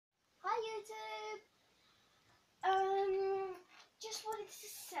just wanted to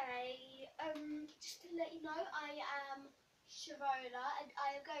say, just to let you know, I am Sharona, and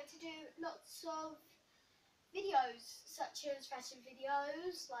I am going to do lots of videos, such as fashion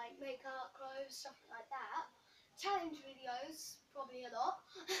videos, like makeup, clothes, stuff like that. Challenge videos, probably a lot,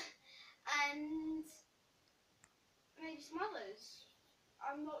 and maybe some others.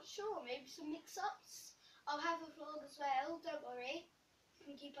 I'm not sure, maybe some mix-ups. I'll have a vlog as well, don't worry. You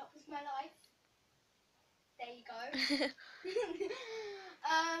can keep up with my life. There you go.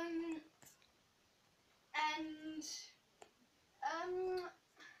 And I'm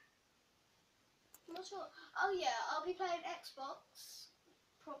not sure. Oh yeah, I'll be playing Xbox,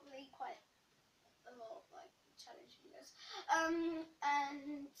 probably quite a lot, like challenge videos.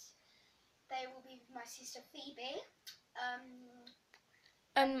 And they will be with my sister Phoebe.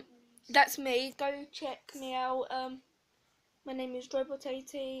 And That's me. Go check me out. My name is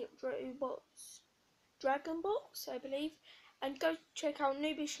Drobot80, Drobots Dragon Box, I believe, and go check out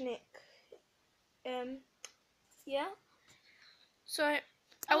Noobish Nick. Yeah. So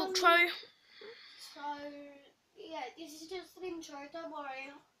outro. So yeah, this is just an intro. Don't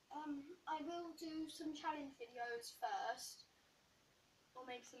worry. I will do some challenge videos first, or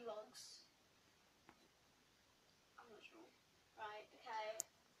maybe some vlogs. I'm not sure. Right.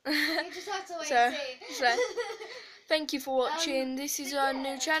 Okay. You just have to wait and see. So thank you for watching. This is our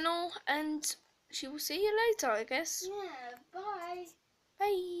new channel, and she will see you later, I guess. Yeah. Bye.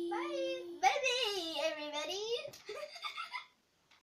 Bye. Bye. Bye. Everybody.